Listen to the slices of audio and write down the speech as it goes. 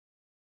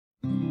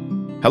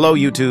Hello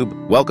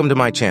YouTube, welcome to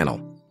my channel.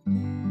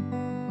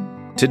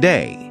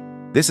 Today,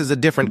 this is a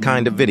different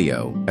kind of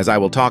video, as I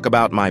will talk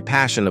about my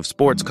passion of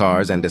sports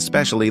cars and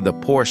especially the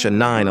Porsche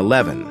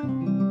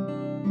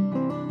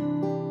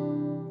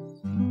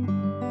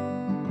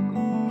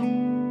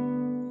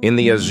 911. In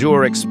the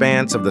azure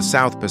expanse of the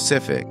South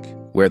Pacific,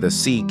 where the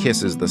sea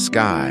kisses the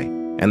sky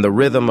and the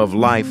rhythm of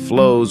life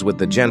flows with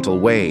the gentle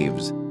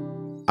waves,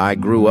 I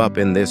grew up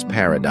in this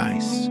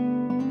paradise.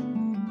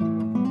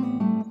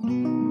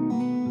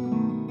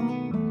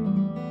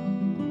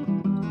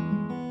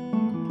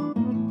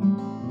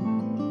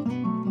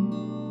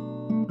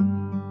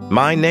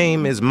 My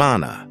name is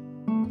Mana,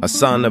 a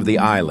son of the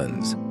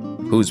islands,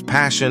 whose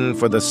passion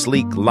for the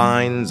sleek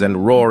lines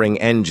and roaring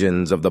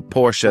engines of the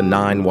Porsche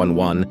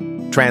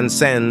 911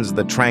 transcends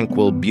the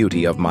tranquil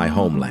beauty of my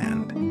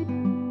homeland.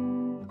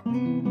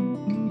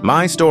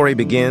 My story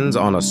begins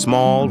on a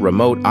small,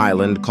 remote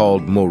island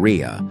called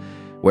Moorea,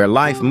 where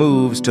life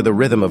moves to the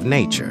rhythm of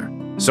nature,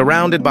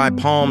 surrounded by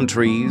palm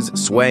trees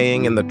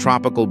swaying in the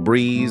tropical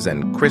breeze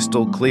and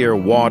crystal-clear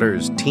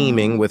waters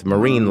teeming with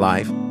marine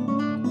life.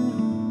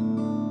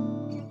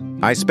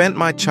 I spent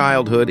my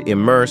childhood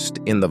immersed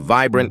in the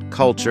vibrant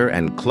culture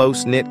and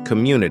close-knit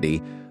community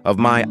of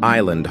my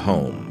island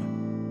home.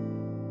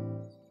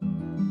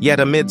 Yet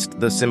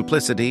amidst the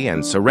simplicity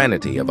and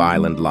serenity of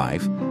island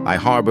life, I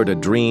harbored a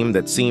dream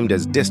that seemed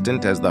as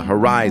distant as the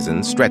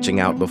horizon stretching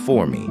out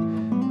before me,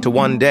 to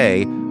one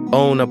day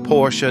own a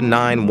Porsche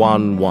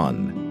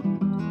 911.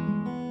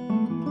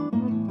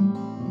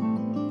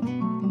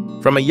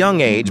 From a young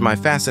age, my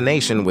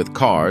fascination with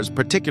cars,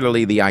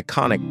 particularly the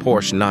iconic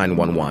Porsche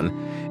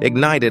 911,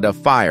 ignited a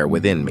fire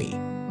within me.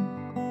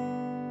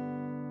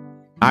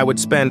 I would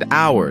spend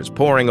hours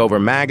poring over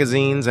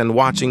magazines and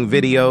watching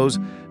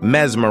videos,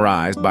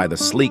 mesmerized by the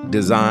sleek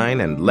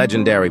design and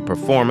legendary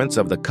performance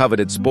of the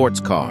coveted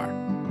sports car.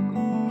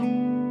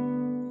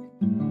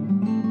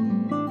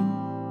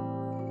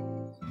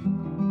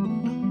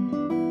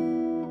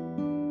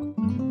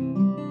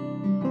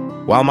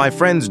 While my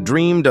friends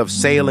dreamed of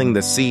sailing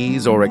the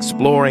seas or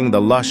exploring the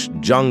lush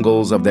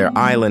jungles of their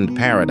island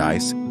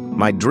paradise,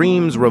 my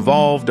dreams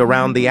revolved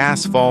around the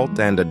asphalt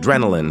and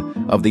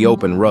adrenaline of the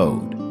open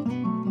road.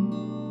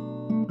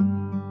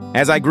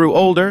 As I grew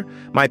older,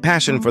 my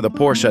passion for the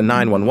Porsche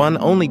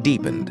 911 only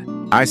deepened.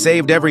 I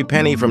saved every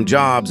penny from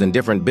jobs in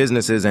different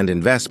businesses and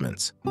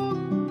investments.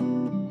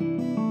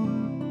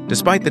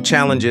 Despite the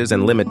challenges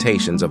and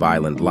limitations of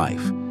island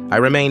life, I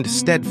remained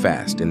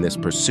steadfast in this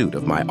pursuit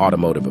of my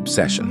automotive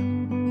obsession.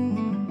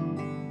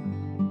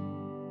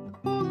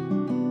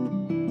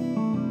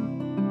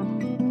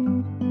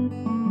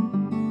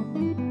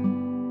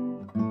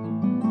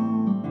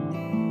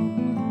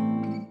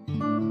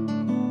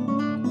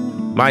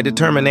 My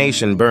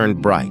determination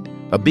burned bright,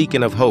 a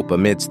beacon of hope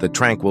amidst the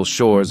tranquil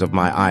shores of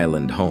my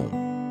island home.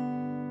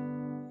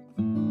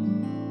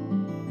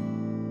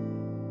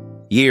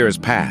 Years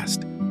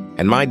passed,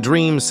 and my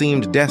dream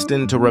seemed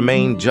destined to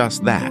remain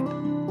just that,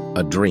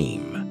 a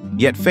dream.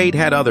 Yet fate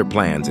had other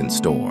plans in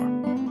store.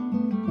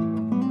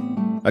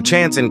 A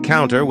chance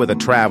encounter with a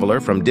traveler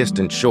from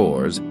distant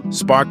shores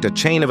sparked a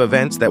chain of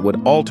events that would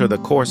alter the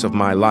course of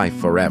my life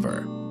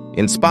forever.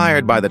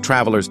 Inspired by the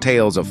traveler's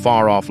tales of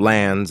far-off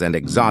lands and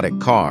exotic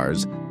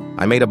cars,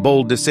 I made a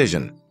bold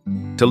decision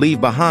to leave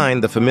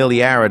behind the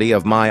familiarity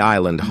of my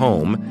island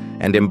home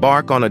and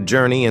embark on a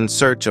journey in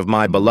search of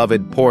my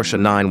beloved Porsche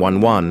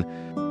 911.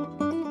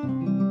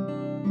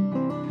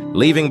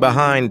 Leaving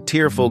behind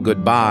tearful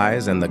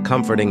goodbyes and the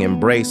comforting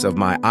embrace of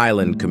my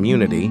island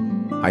community,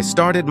 I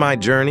started my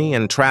journey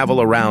and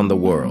travel around the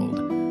world.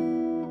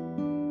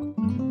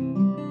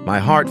 My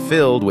heart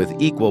filled with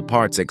equal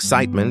parts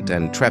excitement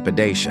and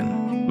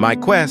trepidation. My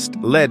quest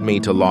led me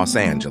to Los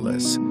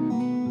Angeles,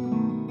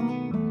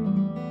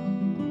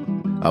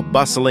 a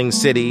bustling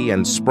city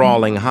and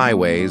sprawling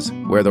highways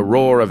where the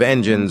roar of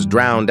engines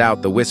drowned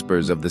out the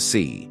whispers of the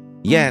sea.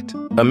 Yet,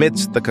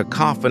 amidst the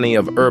cacophony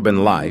of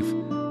urban life,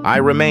 I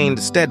remained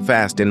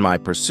steadfast in my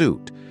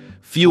pursuit,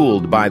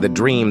 fueled by the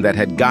dream that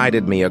had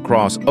guided me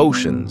across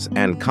oceans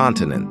and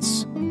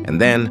continents.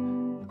 And then,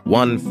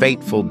 one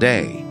fateful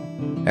day,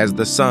 as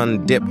the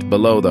sun dipped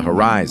below the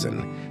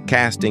horizon,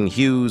 casting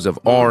hues of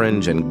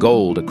orange and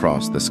gold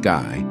across the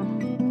sky,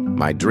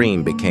 my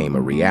dream became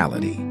a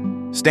reality.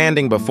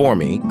 Standing before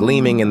me,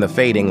 gleaming in the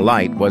fading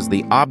light, was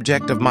the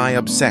object of my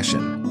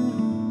obsession.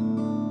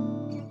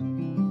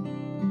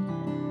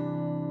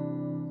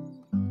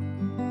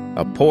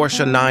 A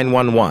Porsche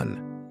 911.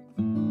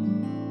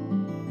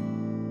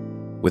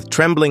 With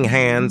trembling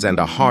hands and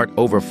a heart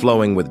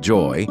overflowing with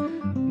joy,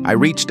 I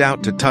reached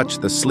out to touch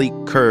the sleek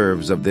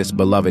curves of this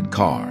beloved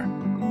car,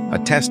 a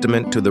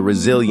testament to the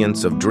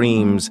resilience of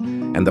dreams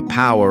and the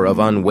power of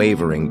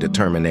unwavering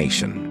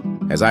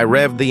determination. As I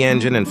revved the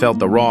engine and felt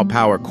the raw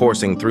power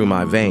coursing through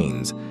my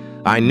veins,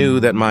 I knew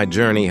that my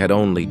journey had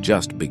only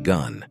just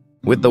begun.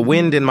 With the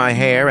wind in my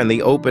hair and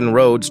the open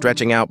road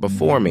stretching out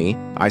before me,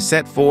 I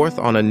set forth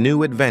on a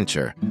new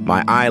adventure,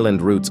 my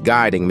island roots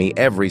guiding me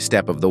every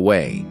step of the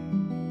way.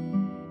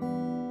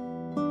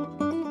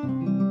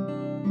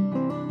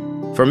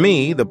 For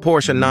me, the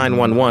Porsche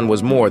 911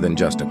 was more than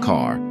just a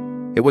car.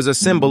 It was a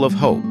symbol of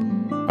hope,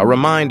 a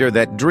reminder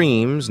that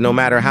dreams, no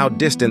matter how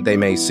distant they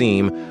may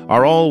seem,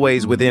 are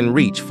always within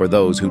reach for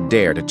those who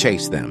dare to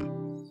chase them.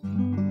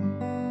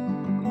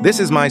 This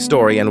is my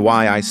story and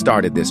why I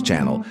started this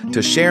channel,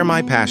 to share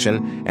my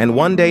passion and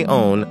one day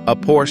own a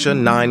Porsche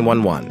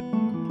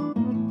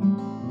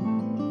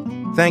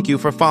 911. Thank you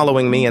for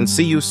following me and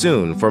see you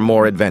soon for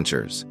more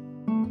adventures.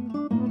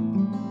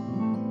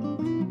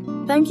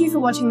 Thank you for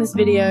watching this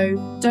video.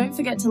 Don't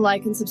forget to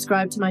like and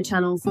subscribe to my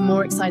channel for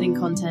more exciting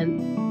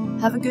content.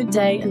 Have a good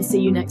day and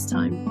see you next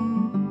time.